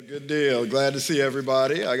Good deal. Glad to see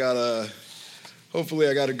everybody. Hopefully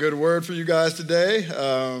I got a good word for you guys today.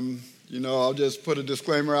 I'll just put a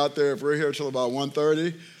disclaimer out there. If we're here till about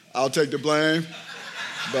 1:30, I'll take the blame.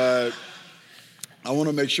 But I want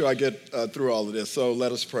to make sure I get through all of this. So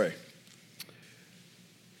let us pray.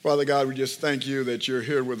 Father God, we just thank you that you're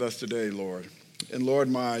here with us today, Lord. And Lord,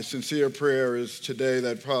 my sincere prayer is today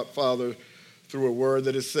that, Father, through a word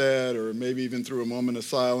that is said, or maybe even through a moment of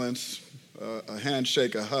silence, a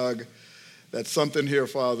handshake, a hug, that something here,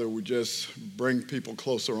 Father, would just bring people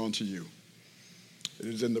closer onto you. It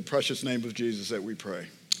is in the precious name of Jesus that we pray.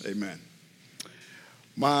 Amen.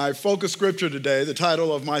 My focus scripture today, the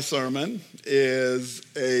title of my sermon, is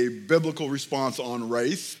a biblical response on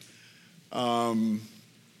race. Other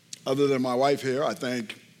than my wife here, I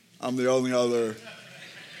think I'm the only other,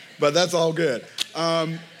 but that's all good.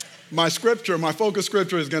 My focus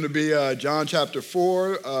scripture is going to be John chapter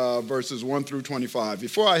 4, verses 1 through 25.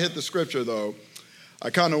 Before I hit the scripture, though, I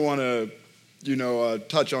kind of want to,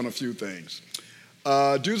 touch on a few things.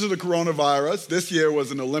 Due to the coronavirus, this year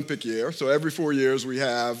was an Olympic year, so every 4 years we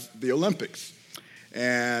have the Olympics.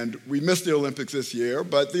 And we missed the Olympics this year,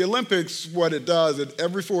 but the Olympics, what it does,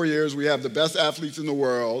 every 4 years we have the best athletes in the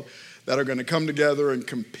world that are going to come together and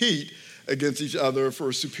compete against each other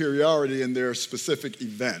for superiority in their specific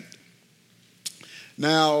event.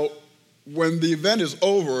 Now, when the event is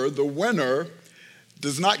over, the winner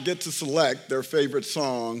does not get to select their favorite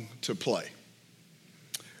song to play.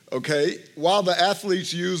 Okay? While the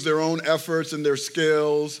athletes use their own efforts and their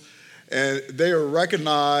skills, and they are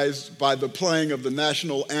recognized by the playing of the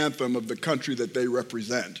national anthem of the country that they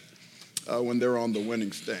represent when they're on the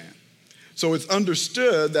winning stand. So it's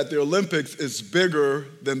understood that the Olympics is bigger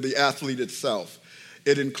than the athlete itself.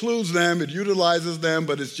 It includes them, it utilizes them,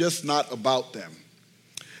 but it's just not about them.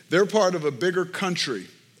 They're part of a bigger country,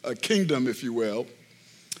 a kingdom, if you will,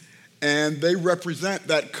 and they represent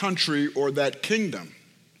that country or that kingdom.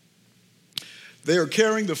 They are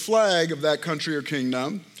carrying the flag of that country or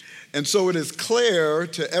kingdom, and so it is clear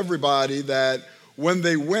to everybody that when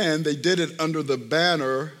they win, they did it under the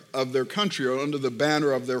banner of their country or under the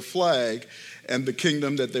banner of their flag and the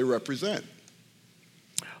kingdom that they represent.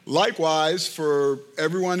 Likewise, for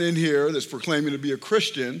everyone in here that's proclaiming to be a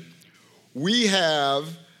Christian, we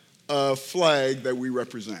have a flag that we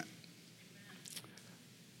represent.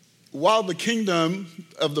 While the kingdom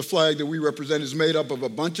of the flag that we represent is made up of a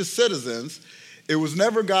bunch of citizens, it was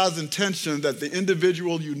never God's intention that the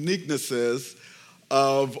individual uniquenesses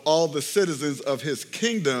of all the citizens of his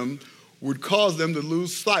kingdom would cause them to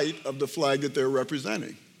lose sight of the flag that they're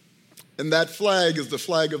representing. And that flag is the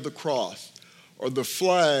flag of the cross, or the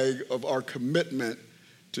flag of our commitment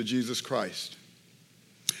to Jesus Christ.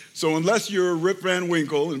 So unless you're Rip Van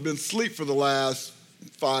Winkle and been asleep for the last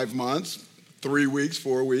 5 months, 3 weeks,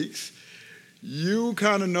 4 weeks, you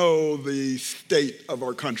kind of know the state of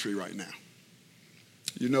our country right now.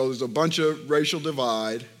 You know, there's a bunch of racial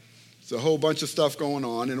divide. There's a whole bunch of stuff going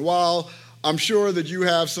on. And while I'm sure that you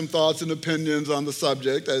have some thoughts and opinions on the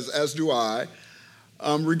subject, as do I,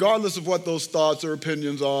 regardless of what those thoughts or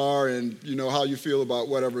opinions are and, how you feel about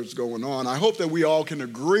whatever's going on, I hope that we all can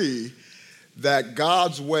agree that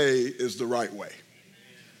God's way is the right way.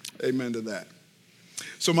 Amen to that.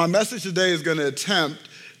 So my message today is going to attempt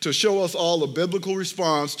to show us all a biblical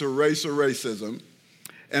response to race or racism.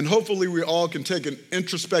 And hopefully we all can take an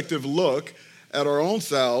introspective look at our own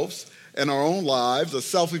selves and our own lives, a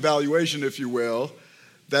self-evaluation, if you will,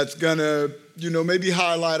 that's going to, maybe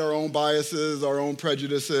highlight our own biases, our own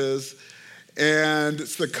prejudices, and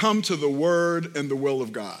succumb to the word and the will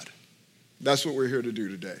of God. That's what we're here to do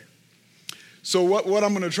today. So what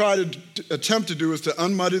I'm going to try to attempt to do is to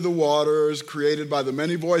unmuddy the waters created by the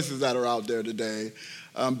many voices that are out there today,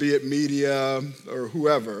 be it media or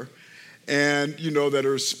whoever, and, that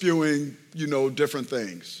are spewing, different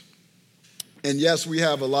things. And yes, we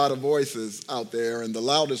have a lot of voices out there, and the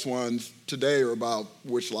loudest ones today are about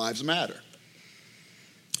which lives matter.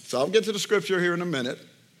 So I'll get to the scripture here in a minute.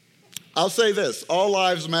 I'll say this: all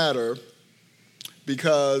lives matter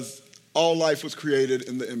because all life was created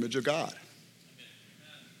in the image of God.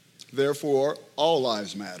 Therefore, all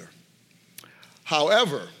lives matter.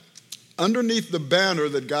 However, underneath the banner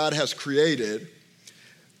that God has created,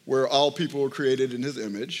 where all people are created in his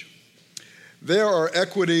image, there are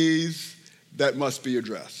equities that must be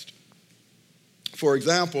addressed. For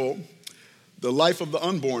example, the life of the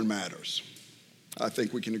unborn matters. I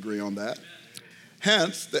think we can agree on that.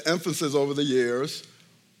 Hence, the emphasis over the years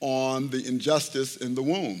on the injustice in the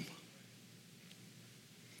womb.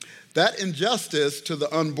 That injustice to the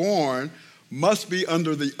unborn must be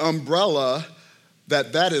under the umbrella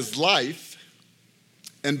that is life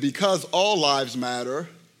And because all lives matter,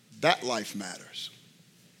 that life matters.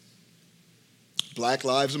 Black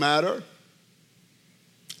lives matter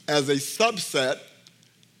as a subset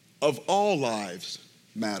of all lives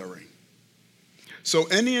mattering. So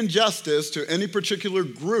any injustice to any particular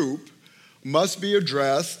group must be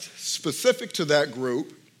addressed specific to that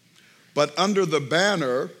group, but under the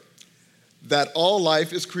banner that all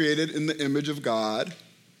life is created in the image of God,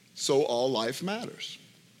 so all life matters.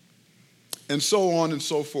 And so on and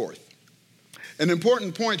so forth. An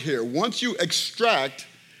important point here, once you extract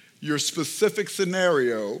your specific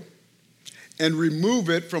scenario and remove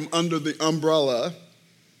it from under the umbrella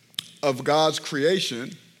of God's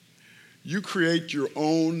creation, you create your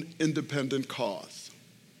own independent cause.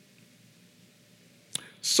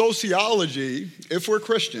 Sociology, if we're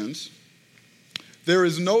Christians, there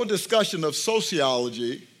is no discussion of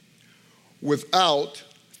sociology without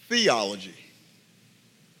theology.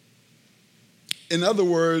 In other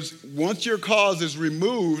words, once your cause is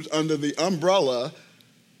removed under the umbrella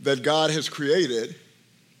that God has created,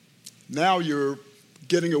 now you're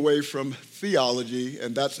getting away from theology,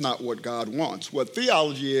 and that's not what God wants. What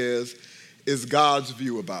theology is God's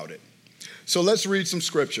view about it. So let's read some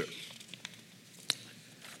scripture.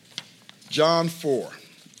 John 4.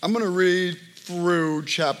 I'm going to read through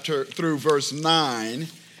verse 9,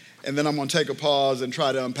 and then I'm going to take a pause and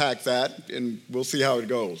try to unpack that, and we'll see how it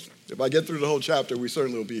goes. If I get through the whole chapter, we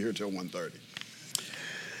certainly will be here till 1:30.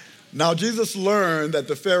 Now Jesus learned that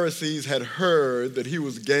the Pharisees had heard that he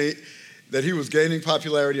was gaining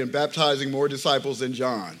popularity and baptizing more disciples than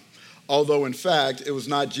John, although in fact it was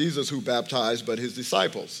not Jesus who baptized, but his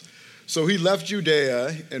disciples. So he left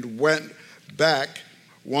Judea and went back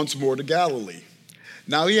once more to Galilee.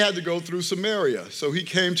 Now he had to go through Samaria, so he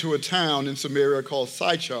came to a town in Samaria called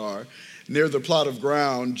Sychar, near the plot of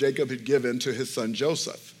ground Jacob had given to his son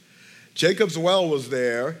Joseph. Jacob's well was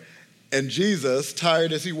there, and Jesus,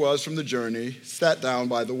 tired as he was from the journey, sat down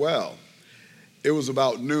by the well. It was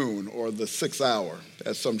about noon, or the 6th hour,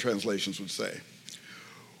 as some translations would say.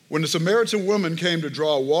 When the Samaritan woman came to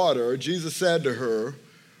draw water, Jesus said to her,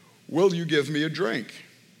 "Will you give me a drink?"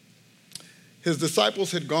 His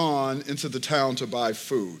disciples had gone into the town to buy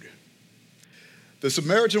food. The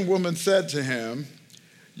Samaritan woman said to him,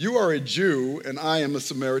 "You are a Jew, and I am a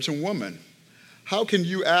Samaritan woman. How can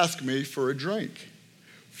you ask me for a drink?"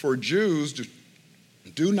 For Jews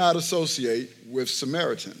do not associate with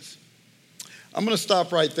Samaritans. I'm going to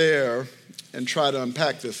stop right there and try to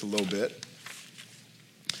unpack this a little bit.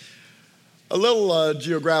 A little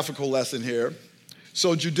geographical lesson here.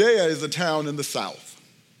 So Judea is a town in the south.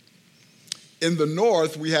 In the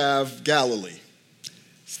north, we have Galilee.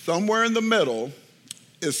 Somewhere in the middle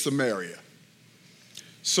is Samaria.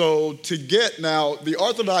 So now, the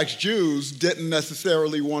Orthodox Jews didn't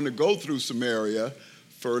necessarily want to go through Samaria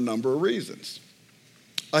for a number of reasons.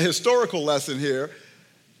 A historical lesson here,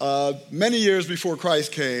 many years before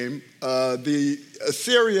Christ came, the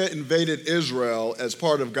Assyria invaded Israel as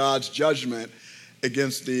part of God's judgment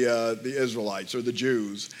against the Israelites, or the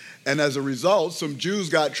Jews. And as a result, some Jews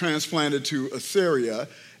got transplanted to Assyria,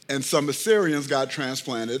 and some Assyrians got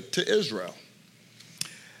transplanted to Israel.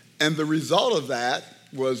 And the result of that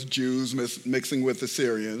was Jews mixing with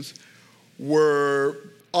Assyrians were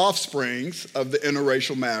offsprings of the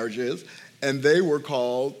interracial marriages, and they were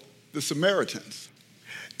called the Samaritans.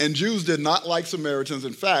 And Jews did not like Samaritans.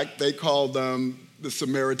 In fact, they called them the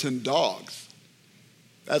Samaritan dogs.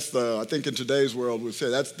 That's I think in today's world we'd say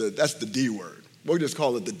that's the D word. We'll just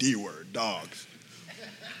call it the D word, dogs.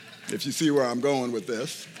 If you see where I'm going with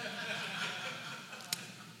this.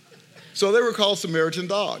 So they were called Samaritan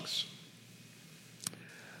dogs.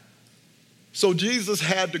 So Jesus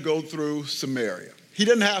had to go through Samaria. He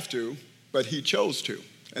didn't have to, but he chose to.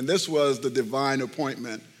 And this was the divine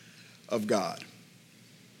appointment of God.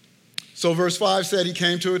 So verse 5 said he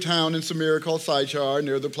came to a town in Samaria called Sychar,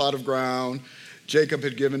 near the plot of ground Jacob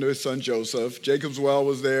had given to his son Joseph. Jacob's well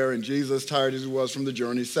was there, and Jesus, tired as he was from the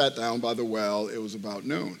journey, sat down by the well. It was about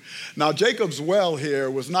noon. Now, Jacob's well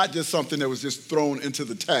here was not just something that was just thrown into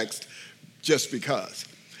the text just because.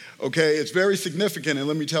 Okay, it's very significant, and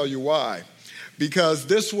let me tell you why. Because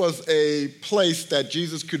this was a place that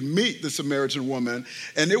Jesus could meet the Samaritan woman,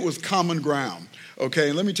 and it was common ground. Okay,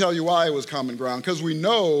 and let me tell you why it was common ground. Because we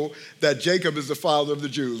know that Jacob is the father of the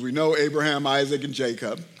Jews. We know Abraham, Isaac, and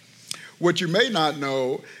Jacob. What you may not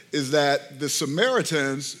know is that the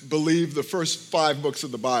Samaritans believed the first 5 books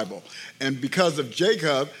of the Bible. And because of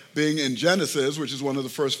Jacob being in Genesis, which is one of the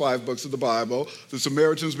first 5 books of the Bible, the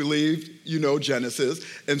Samaritans believed, Genesis.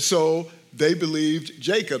 And so they believed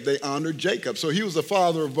Jacob. They honored Jacob. So he was the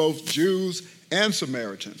father of both Jews and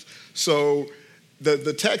Samaritans. So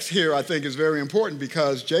The text here, I think, is very important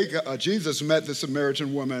because Jesus met the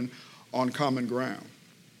Samaritan woman on common ground.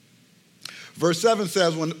 Verse 7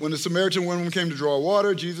 says, when the Samaritan woman came to draw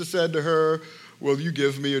water, Jesus said to her, "Will you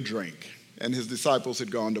give me a drink?" And his disciples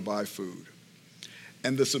had gone to buy food.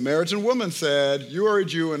 And the Samaritan woman said, "You are a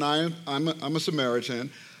Jew and I'm a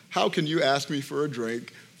Samaritan. How can you ask me for a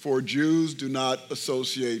drink? For Jews do not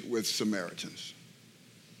associate with Samaritans."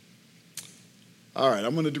 All right,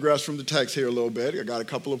 I'm going to digress from the text here a little bit. I got a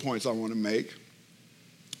couple of points I want to make.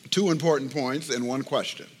 Two important points and one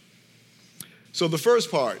question. So the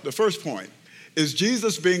first point, is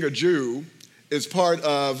Jesus being a Jew is part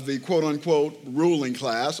of the quote-unquote ruling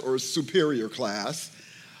class or superior class.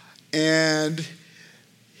 And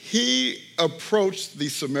he approached the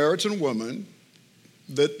Samaritan woman,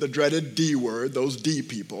 the dreaded D word, those D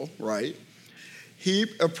people, right? He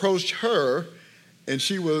approached her, and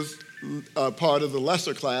she was part of the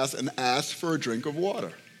lesser class, and asked for a drink of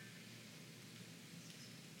water.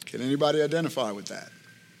 Can anybody identify with that?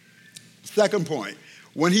 Second point,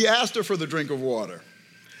 when he asked her for the drink of water,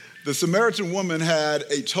 the Samaritan woman had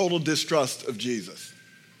a total distrust of Jesus.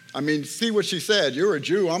 I mean, see what she said. "You're a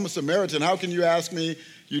Jew, I'm a Samaritan. How can you ask me,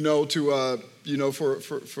 for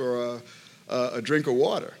a drink of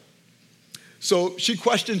water?" So she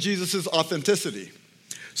questioned Jesus' authenticity.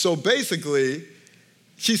 So basically,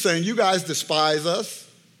 she's saying, "You guys despise us.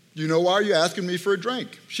 Why are you asking me for a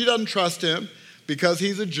drink?" She doesn't trust him because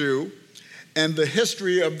he's a Jew. And the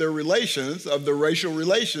history of their relations, of the racial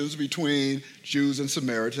relations between Jews and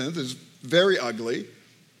Samaritans is very ugly,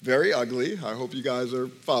 very ugly. I hope you guys are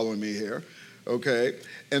following me here, okay?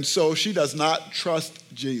 And so she does not trust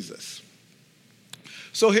Jesus.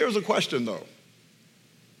 So here's a question, though.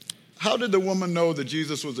 How did the woman know that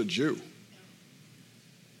Jesus was a Jew?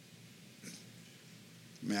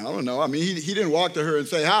 Man, I don't know. I mean, he didn't walk to her and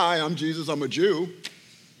say, "Hi, I'm Jesus, I'm a Jew."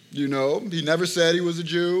 He never said he was a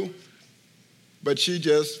Jew, but she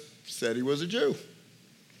just said he was a Jew.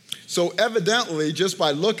 So evidently, just by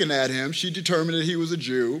looking at him, she determined that he was a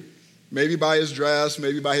Jew, maybe by his dress,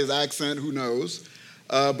 maybe by his accent, who knows,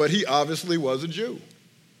 but he obviously was a Jew.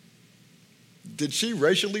 Did she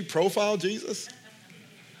racially profile Jesus?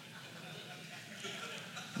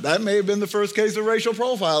 That may have been the first case of racial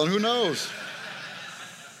profiling, who knows?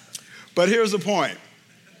 But here's the point.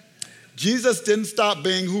 Jesus didn't stop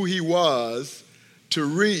being who he was to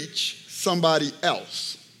reach somebody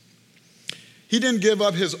else. He didn't give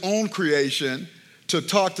up his own creation to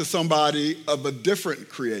talk to somebody of a different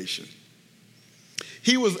creation.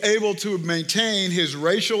 He was able to maintain his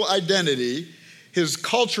racial identity, his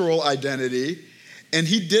cultural identity, and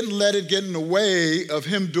he didn't let it get in the way of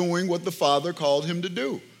him doing what the Father called him to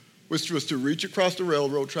do, which was to reach across the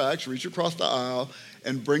railroad tracks, reach across the aisle,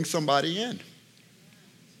 and bring somebody in.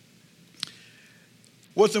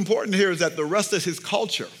 What's important here is that the rest of his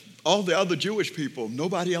culture, all the other Jewish people,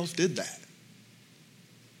 nobody else did that.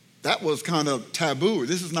 That was kind of taboo.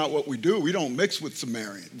 This is not what we do. We don't mix with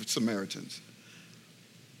Samaritans.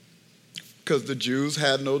 Because the Jews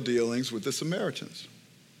had no dealings with the Samaritans.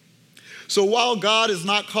 So while God is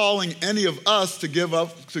not calling any of us to give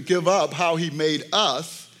up how he made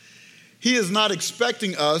us, he is not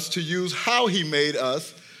expecting us to use how he made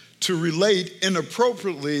us to relate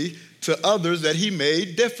inappropriately to others that he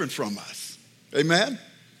made different from us. Amen?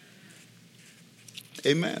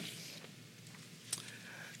 Amen.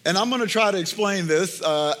 And I'm going to try to explain this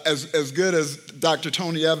as good as Dr.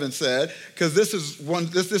 Tony Evans said, because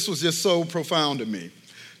this was just so profound to me.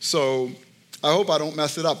 So I hope I don't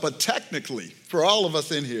mess it up. But technically, for all of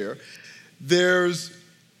us in here,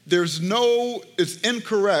 it's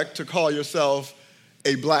incorrect to call yourself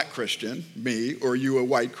a black Christian, me, or you a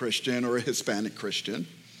white Christian or a Hispanic Christian.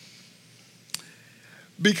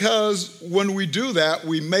 Because when we do that,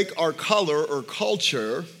 we make our color or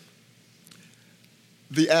culture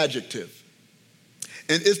the adjective.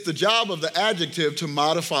 And it's the job of the adjective to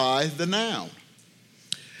modify the noun.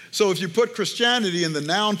 So if you put Christianity in the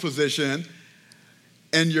noun position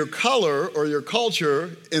and your color or your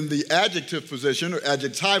culture in the adjective position or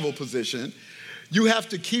adjectival position, you have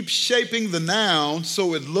to keep shaping the noun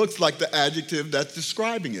so it looks like the adjective that's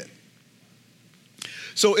describing it.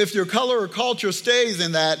 So if your color or culture stays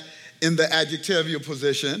in the adjectival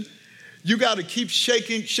position, you got to keep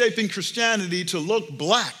shaping Christianity to look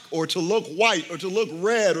black or to look white or to look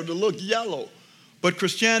red or to look yellow. But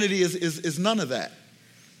Christianity is none of that,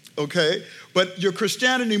 okay? But your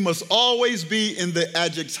Christianity must always be in the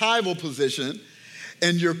adjectival position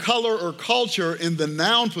and your color or culture in the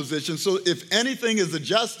noun position. So if anything is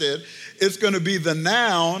adjusted, it's going to be the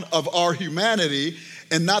noun of our humanity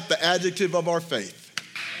and not the adjective of our faith.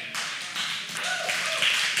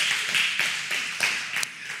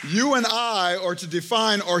 You and I are to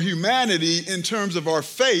define our humanity in terms of our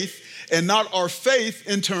faith and not our faith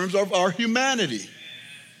in terms of our humanity.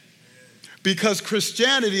 Because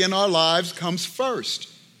Christianity in our lives comes first.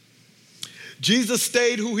 Jesus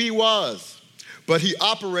stayed who he was, but he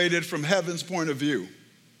operated from heaven's point of view.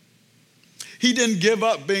 He didn't give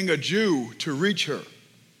up being a Jew to reach her.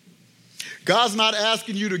 God's not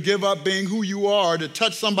asking you to give up being who you are to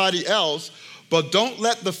touch somebody else, but don't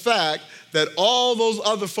let the fact that all those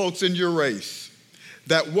other folks in your race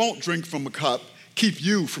that won't drink from a cup keep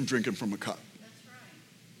you from drinking from a cup. That's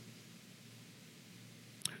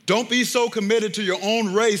right. Don't be so committed to your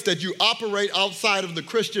own race that you operate outside of the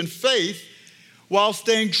Christian faith while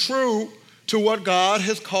staying true to what God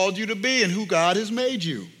has called you to be and who God has made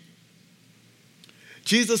you.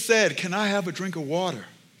 Jesus said, "Can I have a drink of water?"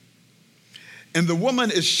 And the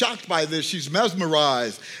woman is shocked by this. She's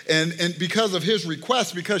mesmerized. And because of his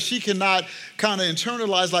request, because she cannot kind of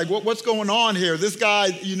internalize, like, what's going on here? This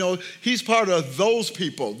guy, he's part of those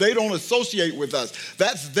people. They don't associate with us.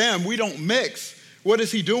 That's them. We don't mix. What is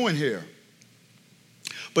he doing here?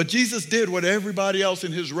 But Jesus did what everybody else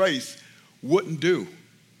in his race wouldn't do.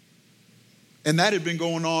 And that had been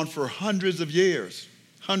going on for hundreds of years.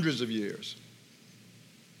 Hundreds of years.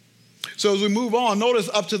 So as we move on, notice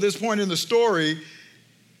up to this point in the story,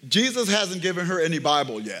 Jesus hasn't given her any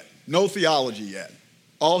Bible yet, no theology yet.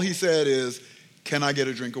 All he said is, "Can I get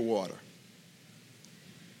a drink of water?"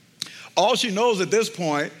 All she knows at this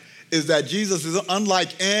point is that Jesus is unlike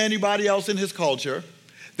anybody else in his culture,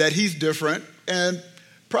 that he's different, and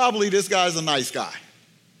probably this guy's a nice guy,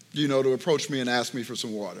 to approach me and ask me for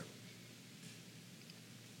some water.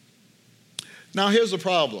 Now here's the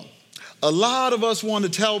problem. A lot of us want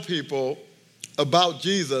to tell people about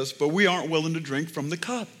Jesus, but we aren't willing to drink from the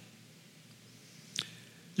cup.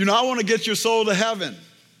 I want to get your soul to heaven,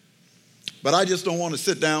 but I just don't want to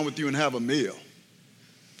sit down with you and have a meal.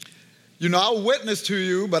 I'll witness to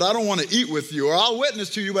you, but I don't want to eat with you. Or I'll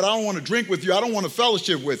witness to you, but I don't want to drink with you. I don't want to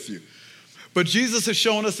fellowship with you. But Jesus has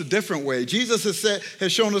shown us a different way. Jesus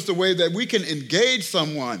has shown us the way that we can engage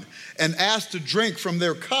someone and ask to drink from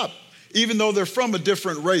their cup. Even though they're from a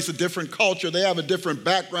different race, a different culture, they have a different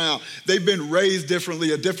background, they've been raised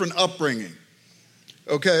differently, a different upbringing,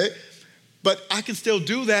 okay? But I can still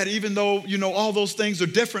do that even though, all those things are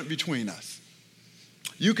different between us.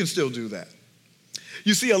 You can still do that.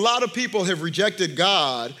 You see, a lot of people have rejected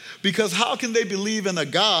God because how can they believe in a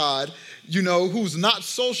God, who's not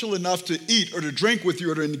social enough to eat or to drink with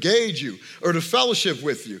you or to engage you or to fellowship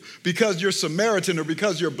with you because you're Samaritan or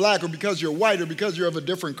because you're black or because you're white or because you're of a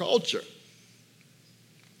different culture.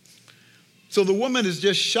 So the woman is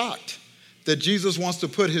just shocked that Jesus wants to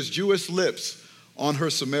put his Jewish lips on her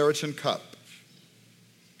Samaritan cup.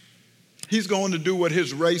 He's going to do what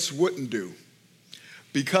his race wouldn't do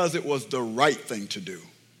because it was the right thing to do.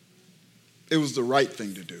 It was the right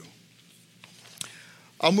thing to do.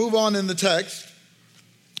 I'll move on in the text,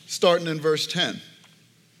 starting in verse 10.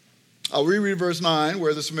 I'll reread verse 9,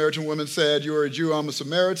 where the Samaritan woman said, "You are a Jew, I'm a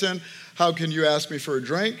Samaritan. How can you ask me for a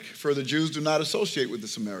drink?" For the Jews do not associate with the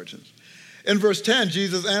Samaritans. In verse 10,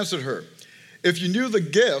 Jesus answered her, "If you knew the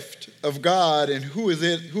gift of God and who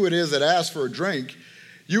it is that asks for a drink,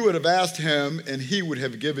 you would have asked him, and he would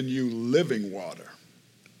have given you living water."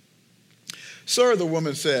 "Sir," the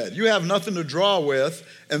woman said, "you have nothing to draw with,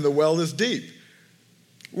 and the well is deep.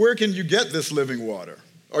 Where can you get this living water?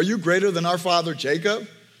 Are you greater than our father Jacob,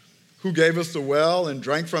 who gave us the well and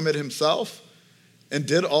drank from it himself, and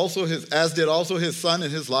did also his son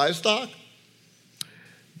and his livestock?"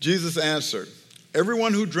 Jesus answered,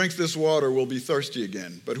 "Everyone who drinks this water will be thirsty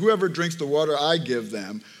again, but whoever drinks the water I give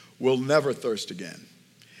them will never thirst again.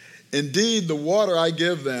 Indeed, the water I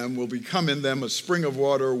give them will become in them a spring of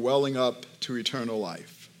water welling up to eternal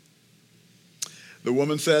life." The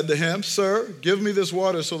woman said to him, "Sir, give me this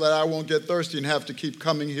water so that I won't get thirsty and have to keep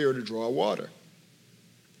coming here to draw water."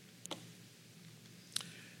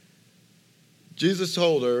 Jesus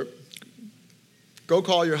told her, "Go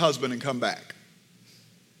call your husband and come back."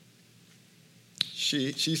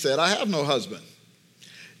 She said, "I have no husband."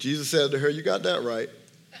 Jesus said to her, "You got that right."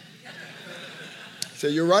 He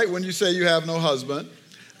said, "You're right when you say you have no husband.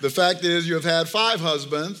 The fact is you have had 5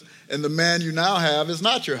 husbands, and the man you now have is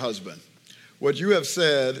not your husband. What you have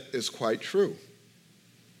said is quite true."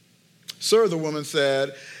 "Sir," the woman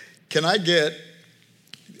said, I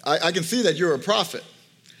can see that you're a prophet.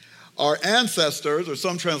 Our ancestors, or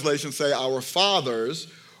some translations say our fathers,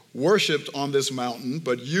 worshipped on this mountain,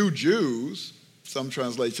 but you Jews," some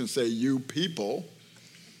translations say you people.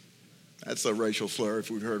 That's a racial slur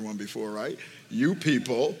if we've heard one before, right? "You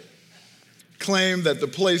people claim that the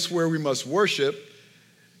place where we must worship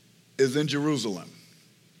is in Jerusalem.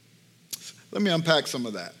 Let me unpack some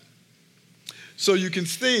of that. So you can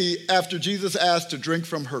see, after Jesus asked to drink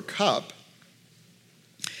from her cup,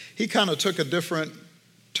 he kind of took a different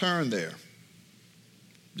turn there.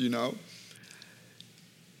 You know?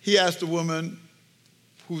 He asked the woman,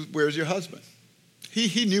 where's your husband?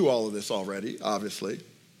 He knew all of this already, obviously.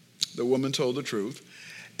 The woman told the truth.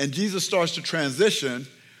 And Jesus starts to transition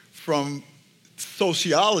from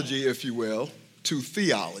sociology, if you will, to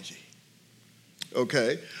theology.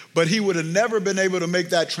 Okay? But he would have never been able to make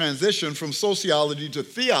that transition from sociology to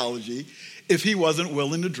theology if he wasn't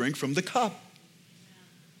willing to drink from the cup.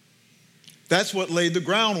 That's what laid the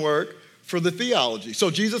groundwork for the theology. So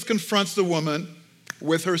Jesus confronts the woman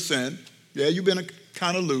with her sin. Yeah, you've been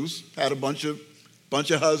kind of loose, had a bunch of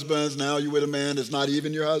husbands, now you're with a man that's not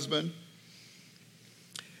even your husband.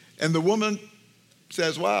 And the woman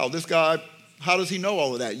says, wow, this guy, how does he know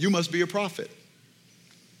all of that? You must be a prophet.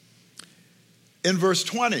 In verse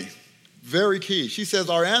 20, very key, she says,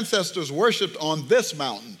 our ancestors worshiped on this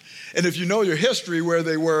mountain. And if you know your history, where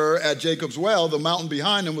they were at Jacob's well, the mountain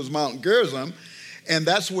behind them was Mount Gerizim, and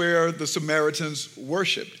that's where the Samaritans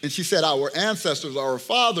worshiped. And she said, our ancestors, our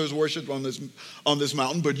fathers worshiped on this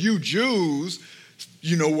mountain, but you Jews,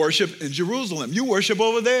 worship in Jerusalem. You worship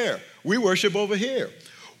over there. We worship over here.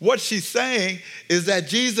 What she's saying is that,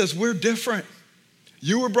 Jesus, we're different.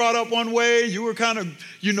 You were brought up one way. You were kind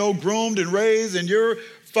of, groomed and raised, and your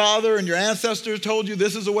father and your ancestors told you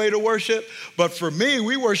this is a way to worship. But for me,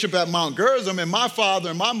 we worship at Mount Gerizim, and my father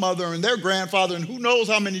and my mother and their grandfather and who knows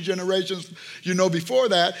how many generations, before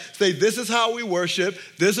that, say this is how we worship.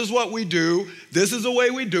 This is what we do. This is the way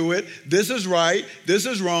we do it. This is right. This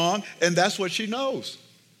is wrong. And that's what she knows.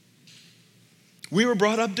 We were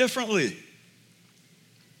brought up differently.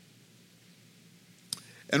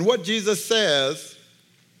 And what Jesus says,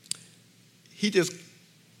 he just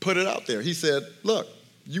put it out there. He said, look,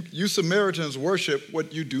 you Samaritans worship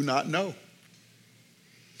what you do not know.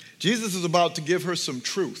 Jesus is about to give her some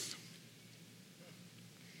truth.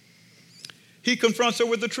 He confronts her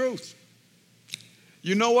with the truth.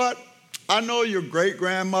 You know what? I know your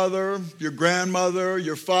great-grandmother, your grandmother,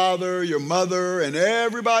 your father, your mother, and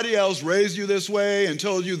everybody else raised you this way and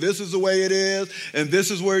told you this is the way it is, and this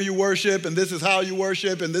is where you worship, and this is how you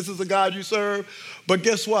worship, and this is the God you serve. But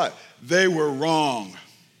guess what? They were wrong.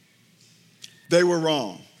 They were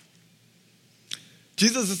wrong.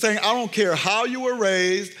 Jesus is saying, I don't care how you were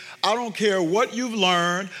raised. I don't care what you've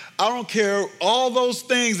learned. I don't care all those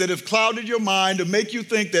things that have clouded your mind to make you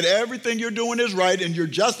think that everything you're doing is right and you're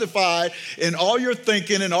justified in all your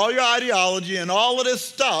thinking and all your ideology and all of this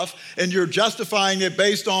stuff, and you're justifying it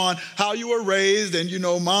based on how you were raised and,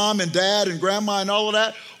 mom and dad and grandma and all of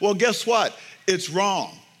that. Well, guess what? It's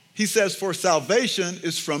wrong. He says, for salvation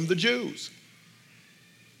is from the Jews.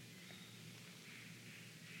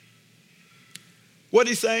 What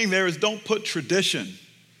he's saying there is don't put tradition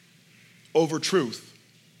over truth.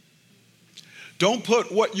 Don't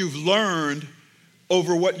put what you've learned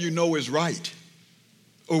over what you know is right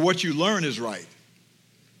or what you learn is right.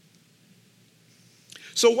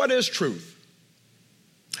 So what is truth?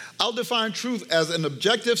 I'll define truth as an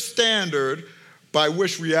objective standard by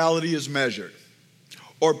which reality is measured.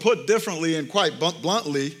 Or put differently and quite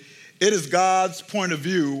bluntly, it is God's point of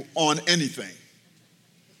view on anything.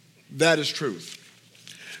 That is truth.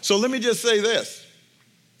 So let me just say this.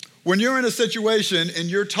 When you're in a situation and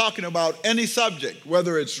you're talking about any subject,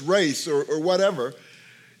 whether it's race or whatever,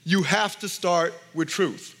 you have to start with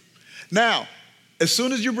truth. Now, as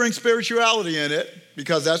soon as you bring spirituality in it,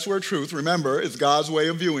 because that's where truth, remember, is God's way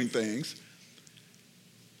of viewing things,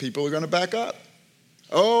 people are going to back up.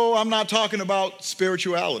 Oh, I'm not talking about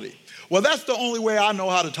spirituality. Well, that's the only way I know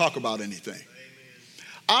how to talk about anything.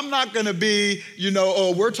 I'm not going to be,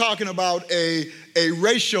 we're talking about a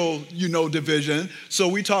racial, division, so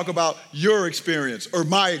we talk about your experience or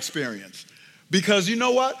my experience. Because you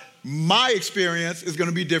know what? My experience is going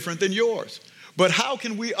to be different than yours. But how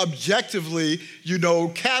can we objectively,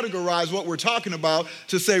 categorize what we're talking about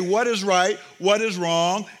to say what is right, what is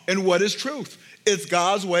wrong, and what is truth? It's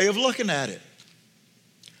God's way of looking at it.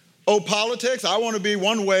 Oh, politics, I want to be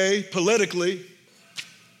one way politically,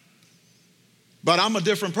 but I'm a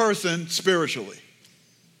different person spiritually.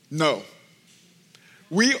 No.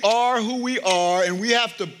 We are who we are, and we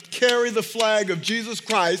have to carry the flag of Jesus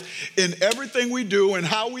Christ in everything we do and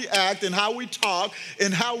how we act and how we talk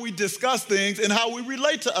and how we discuss things and how we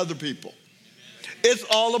relate to other people. It's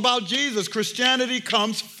all about Jesus. Christianity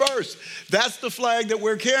comes first. That's the flag that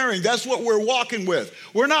we're carrying. That's what we're walking with.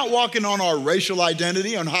 We're not walking on our racial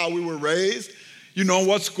identity, on how we were raised,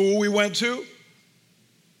 what school we went to.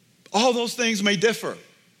 All those things may differ.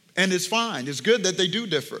 And it's fine. It's good that they do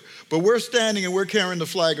differ. But we're standing and we're carrying the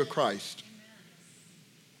flag of Christ.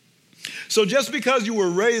 So just because you were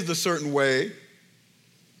raised a certain way,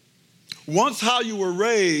 once how you were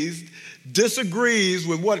raised disagrees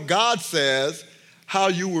with what God says, how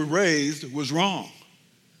you were raised was wrong.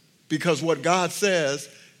 Because what God says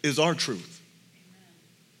is our truth.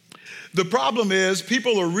 The problem is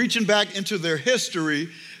people are reaching back into their history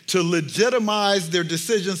to legitimize their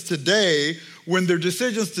decisions today when their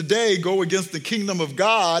decisions today go against the kingdom of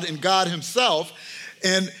God and God himself.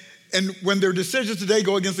 And when their decisions today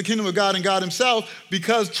go against the kingdom of God and God himself,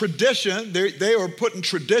 because tradition, they are putting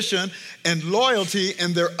tradition and loyalty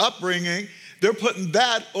in their upbringing, they're putting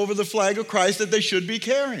that over the flag of Christ that they should be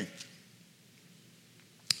carrying.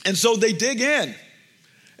 And so they dig in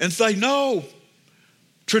and say, no,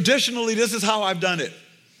 traditionally, this is how I've done it.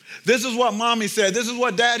 This is what mommy said. This is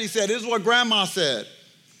what daddy said. This is what grandma said.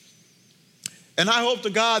 And I hope to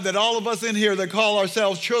God that all of us in here that call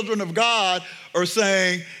ourselves children of God are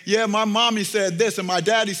saying, yeah, my mommy said this and my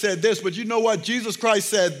daddy said this, but you know what? Jesus Christ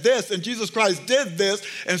said this and Jesus Christ did this,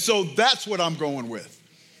 and so that's what I'm going with.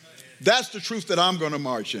 That's the truth that I'm going to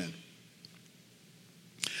march in.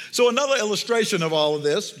 So another illustration of all of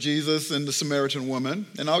this, Jesus and the Samaritan woman,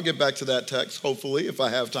 and I'll get back to that text, hopefully, if I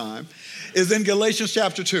have time, is in Galatians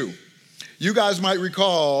chapter 2. You guys might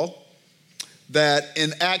recall that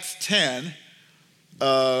in Acts 10,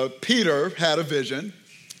 Peter had a vision,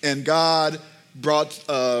 and God brought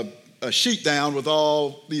a sheet down with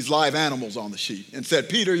all these live animals on the sheet and said,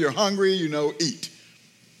 Peter, you're hungry, eat.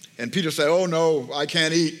 And Peter said, oh, no, I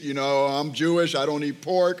can't eat. I'm Jewish. I don't eat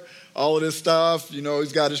pork, all of this stuff.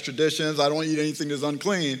 He's got his traditions. I don't eat anything that's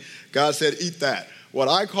unclean. God said, eat that. What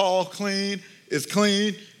I call clean is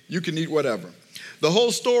clean. You can eat whatever. The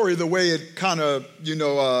whole story, the way it kind of,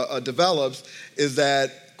 develops is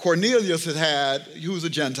that Cornelius who was a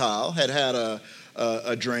Gentile, had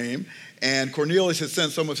a dream. And Cornelius had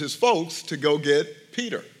sent some of his folks to go get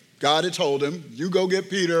Peter. God had told him, you go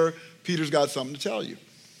get Peter. Peter's got something to tell you.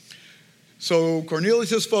 So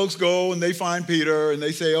Cornelius' folks go and they find Peter and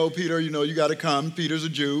they say, oh, Peter, you got to come. Peter's a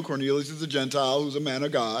Jew. Cornelius is a Gentile who's a man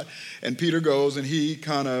of God. And Peter goes and he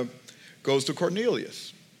kind of goes to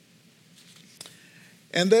Cornelius.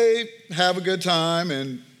 And they have a good time.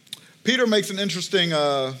 And Peter makes an interesting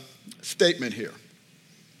statement here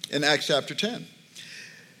in Acts chapter 10.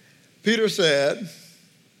 Peter said,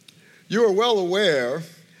 you are well aware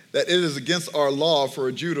that it is against our law for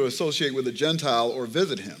a Jew to associate with a Gentile or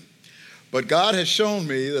visit him. But God has shown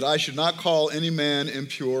me that I should not call any man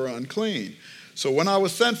impure or unclean. So when I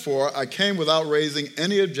was sent for, I came without raising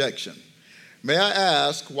any objection. May I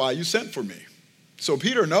ask why you sent for me? So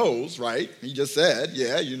Peter knows, right? He just said,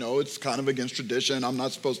 yeah, it's kind of against tradition. I'm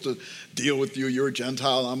not supposed to deal with you. You're a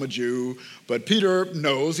Gentile. I'm a Jew. But Peter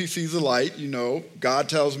knows, he sees the light. God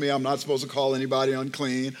tells me I'm not supposed to call anybody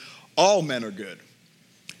unclean. All men are good.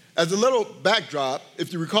 As a little backdrop,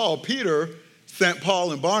 if you recall, Peter sent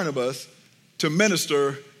Paul and Barnabas to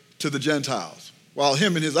minister to the Gentiles, while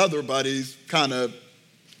him and his other buddies kind of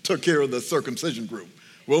took care of the circumcision group.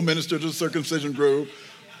 We'll minister to the circumcision group.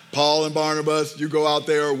 Paul and Barnabas, you go out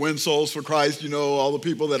there, win souls for Christ, all the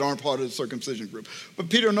people that aren't part of the circumcision group. But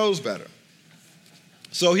Peter knows better.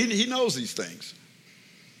 So he knows these things.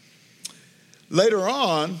 Later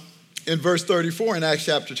on, in verse 34 in Acts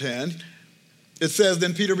chapter 10, it says,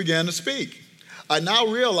 then Peter began to speak. I now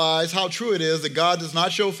realize how true it is that God does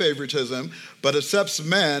not show favoritism, but accepts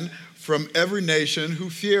men from every nation who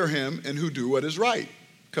fear him and who do what is right.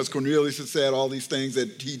 Because Cornelius had said all these things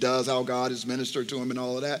that he does, how God has ministered to him and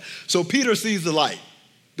all of that. So Peter sees the light.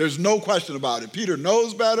 There's no question about it. Peter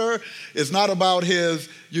knows better. It's not about his,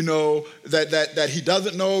 that he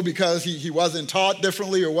doesn't know because he wasn't taught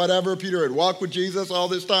differently or whatever. Peter had walked with Jesus all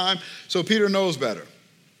this time. So Peter knows better.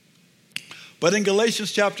 But in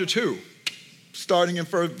Galatians chapter 2, starting in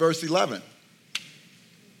verse 11,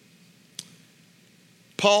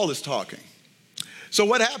 Paul is talking. So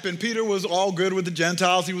what happened? Peter was all good with the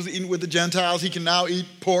Gentiles. He was eating with the Gentiles. He can now eat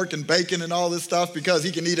pork and bacon and all this stuff because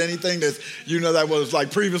he can eat anything that's, that was like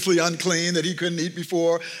previously unclean that he couldn't eat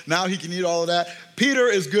before. Now he can eat all of that. Peter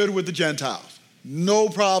is good with the Gentiles. No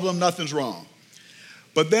problem, nothing's wrong.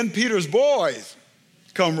 But then Peter's boys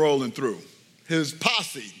come rolling through. His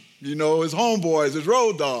posse, his homeboys, his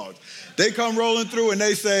road dogs. They come rolling through and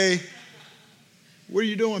they say, what are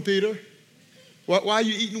you doing, Peter? Why are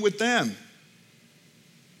you eating with them?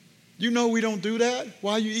 We don't do that.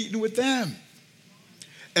 Why are you eating with them?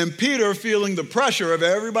 And Peter, feeling the pressure of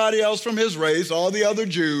everybody else from his race, all the other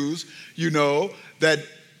Jews, that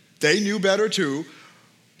they knew better too,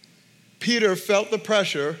 Peter felt the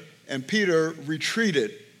pressure and Peter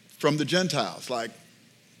retreated from the Gentiles. Like,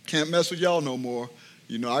 can't mess with y'all no more.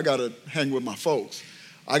 You know, I got to hang with my folks.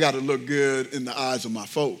 I got to look good in the eyes of my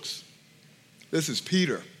folks. This is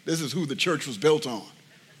Peter. This is who the church was built on.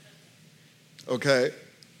 Okay?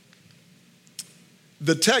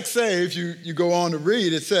 The text says, you go on to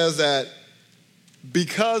read, it says that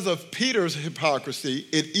because of Peter's hypocrisy,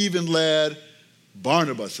 it even led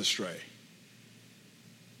Barnabas astray.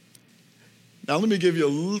 Now, let me give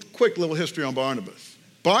you a quick little history on Barnabas.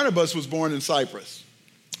 Barnabas was born in Cyprus,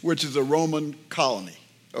 which is a Roman colony,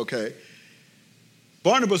 okay?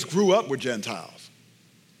 Barnabas grew up with Gentiles.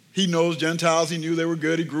 He knows Gentiles. He knew they were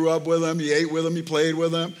good. He grew up with them. He ate with them. He played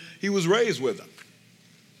with them. He was raised with them.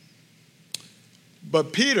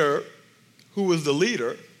 But Peter, who was the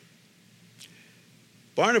leader,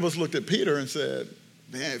 Barnabas looked at Peter and said,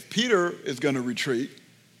 man, if Peter is going to retreat,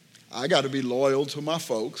 I got to be loyal to my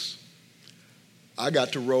folks. I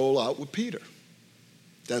got to roll out with Peter.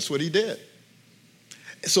 That's what he did.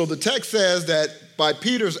 So the text says that by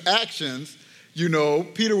Peter's actions, you know,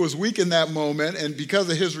 Peter was weak in that moment, and because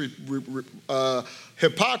of his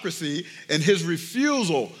hypocrisy and his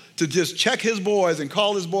refusal to just check his boys and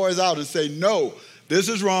call his boys out and say, no, this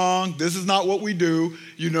is wrong. This is not what we do.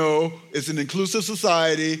 You know, it's an inclusive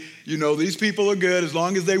society. You know, these people are good. As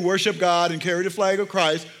long as they worship God and carry the flag of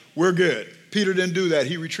Christ, we're good. Peter didn't do that.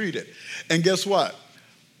 He retreated. And guess what?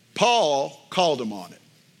 Paul called him on it.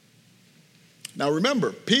 Now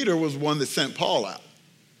remember, Peter was the one that sent Paul out.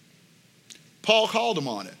 Paul called him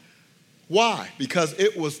on it. Why? Because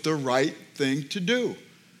it was the right thing to do.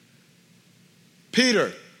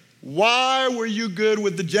 Peter, why were you good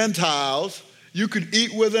with the Gentiles? You could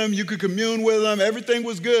eat with them, you could commune with them, everything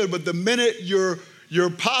was good, but the minute your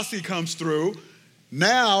posse comes through,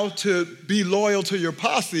 now to be loyal to your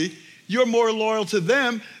posse, you're more loyal to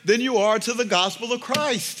them than you are to the gospel of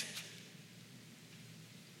Christ.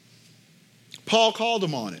 Paul called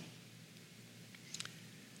him on it.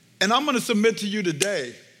 And I'm going to submit to you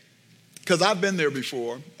today, because I've been there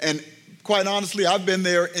before, and quite honestly, I've been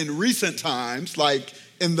there in recent times, like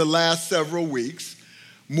in the last several weeks,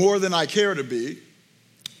 more than I care to be.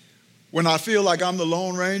 When I feel like I'm the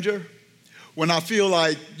Lone Ranger, when I feel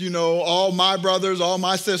like, you know, all my brothers, all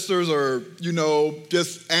my sisters are, you know,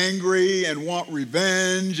 just angry and want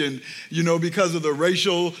revenge and, you know, because of the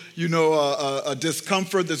racial, you know, a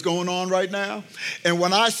discomfort that's going on right now. And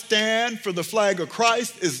when I stand for the flag of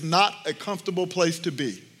Christ, it's not a comfortable place to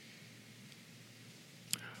be.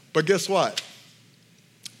 But guess what?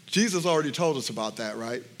 Jesus already told us about that,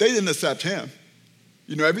 right? They didn't accept him.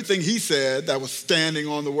 You know, everything he said that was standing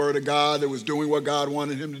on the word of God, that was doing what God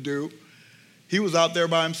wanted him to do, he was out there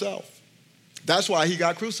by himself. That's why he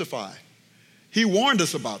got crucified. He warned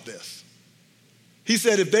us about this. He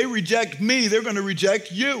said, if they reject me, they're going to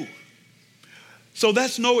reject you. So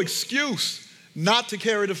that's no excuse not to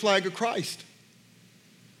carry the flag of Christ.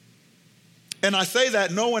 And I say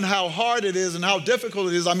that knowing how hard it is and how difficult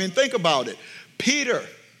it is. I mean, think about it. Peter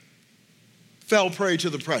fell prey to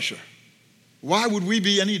the pressure. Why would we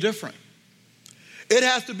be any different? It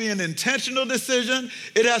has to be an intentional decision.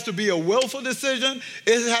 It has to be a willful decision.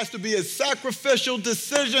 It has to be a sacrificial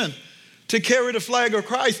decision to carry the flag of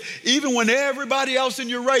Christ, even when everybody else in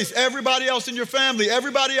your race, everybody else in your family,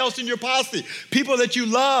 everybody else in your posse, people that you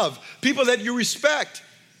love, people that you respect,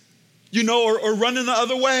 you know, are running the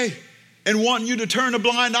other way and wanting you to turn a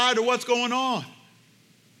blind eye to what's going on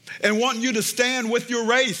and wanting you to stand with your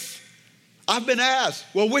race. I've been asked,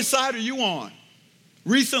 well, which side are you on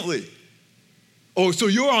recently? Oh, so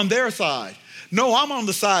you're on their side. No, I'm on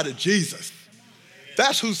the side of Jesus.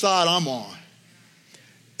 That's whose side I'm on.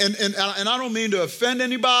 And I don't mean to offend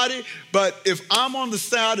anybody, but if I'm on the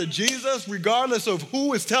side of Jesus, regardless of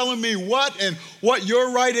who is telling me what and what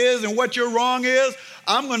your right is and what your wrong is,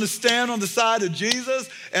 I'm going to stand on the side of Jesus,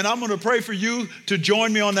 and I'm going to pray for you to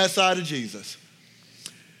join me on that side of Jesus.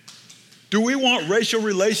 Do we want racial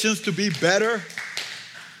relations to be better?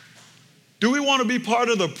 Do we want to be part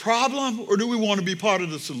of the problem, or do we want to be part of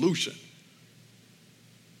the solution?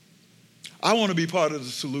 I want to be part of the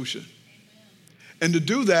solution. And to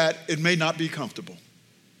do that, it may not be comfortable.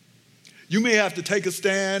 You may have to take a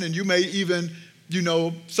stand, and you may even, you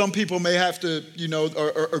know, some people may have to, you know,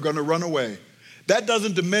 are going to run away. That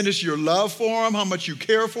doesn't diminish your love for them, how much you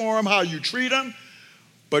care for them, how you treat them.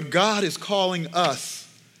 But God is calling us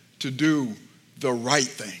to do the right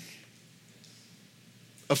thing.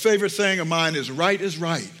 A favorite saying of mine is right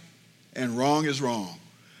and wrong is wrong.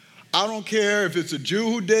 I don't care if it's a Jew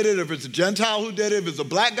who did it, if it's a Gentile who did it, if it's a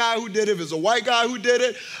black guy who did it, if it's a white guy who did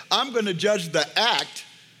it. I'm going to judge the act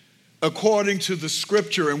according to the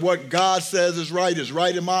scripture, and what God says is right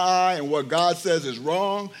in my eye, and what God says is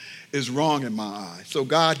wrong in my eye. So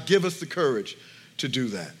God, give us the courage to do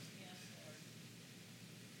that.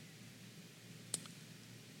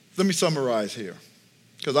 Let me summarize here,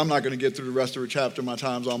 because I'm not going to get through the rest of the chapter. My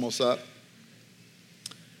time's almost up.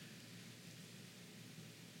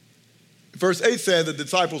 Verse 8 said the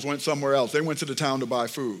disciples went somewhere else. They went to the town to buy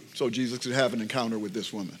food so Jesus could have an encounter with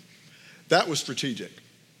this woman. That was strategic.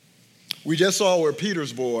 We just saw where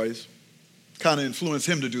Peter's boys kind of influenced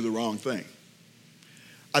him to do the wrong thing.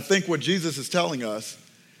 I think what Jesus is telling us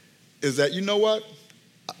is that, you know what?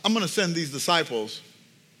 I'm going to send these disciples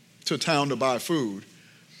to town to buy food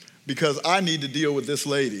because I need to deal with this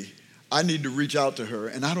lady. I need to reach out to her,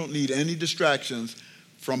 and I don't need any distractions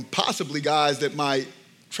from possibly guys that might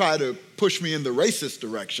try to push me in the racist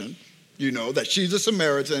direction, that she's a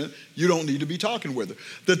Samaritan, you don't need to be talking with her.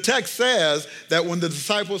 The text says that when the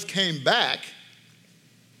disciples came back,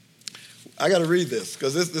 I got to read this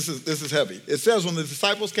because this is heavy. It says when the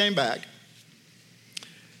disciples came back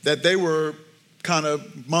that they were kind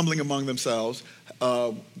of mumbling among themselves,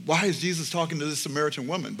 why is Jesus talking to this Samaritan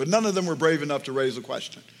woman? But none of them were brave enough to raise a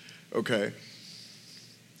question, okay?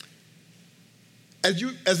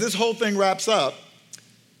 As this whole thing wraps up,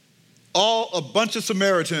 a bunch of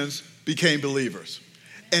Samaritans became believers.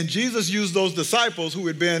 And Jesus used those disciples who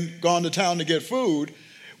had gone to town to get food.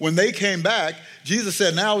 When they came back, Jesus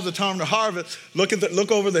said, now is the time to harvest.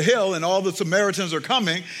 Look over the hill, and all the Samaritans are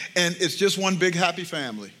coming, and it's just one big happy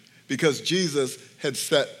family because Jesus had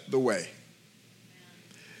set the way.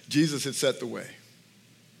 Jesus had set the way.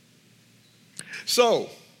 So,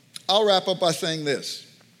 I'll wrap up by saying this.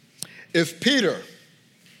 If Peter,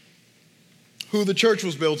 who the church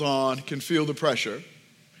was built on, can feel the pressure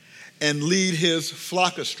and lead his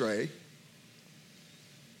flock astray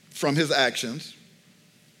from his actions,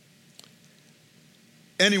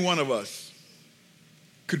 any one of us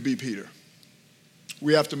could be Peter.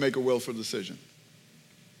 We have to make a willful decision.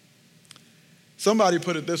 Somebody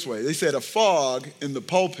put it this way. They said a fog in the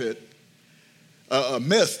pulpit, a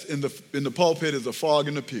mist in the pulpit is a fog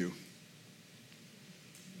in the pew.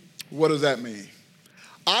 What does that mean?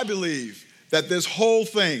 I believe that this whole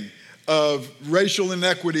thing of racial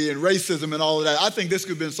inequity and racism and all of that, I think this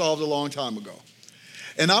could have been solved a long time ago.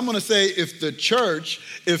 And I'm going to say if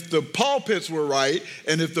the pulpits were right,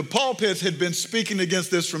 and if the pulpits had been speaking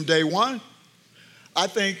against this from day one, I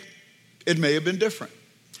think it may have been different.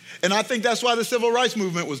 And I think that's why the civil rights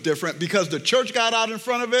movement was different, because the church got out in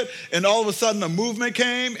front of it, and all of a sudden a movement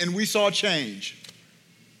came, and we saw change.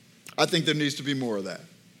 I think there needs to be more of that.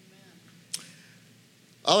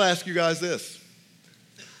 I'll ask you guys this.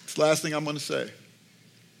 It's the last thing I'm going to say.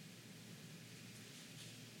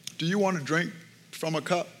 Do you want to drink from a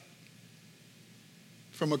cup?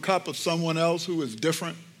 From a cup of someone else who is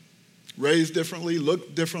different, raised differently,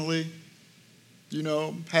 looked differently,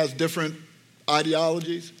 has different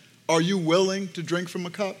ideologies? Are you willing to drink from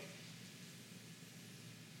a cup?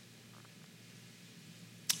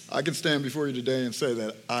 I can stand before you today and say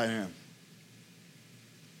that I am.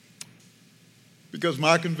 Because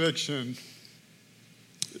my conviction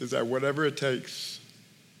is that whatever it takes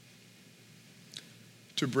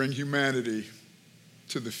to bring humanity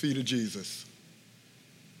to the feet of Jesus,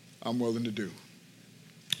 I'm willing to do.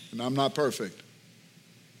 And I'm not perfect.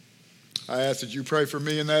 I ask that you pray for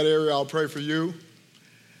me in that area. I'll pray for you.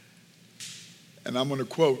 And I'm going to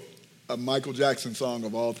quote a Michael Jackson song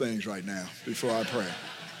of all things right now before I pray.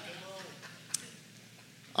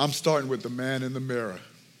 I'm starting with the man in the mirror.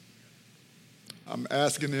 I'm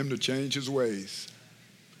asking him to change his ways.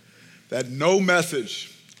 That no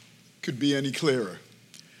message could be any clearer.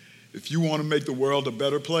 If you want to make the world a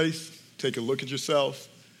better place, take a look at yourself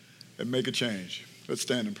and make a change. Let's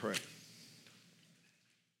stand and pray.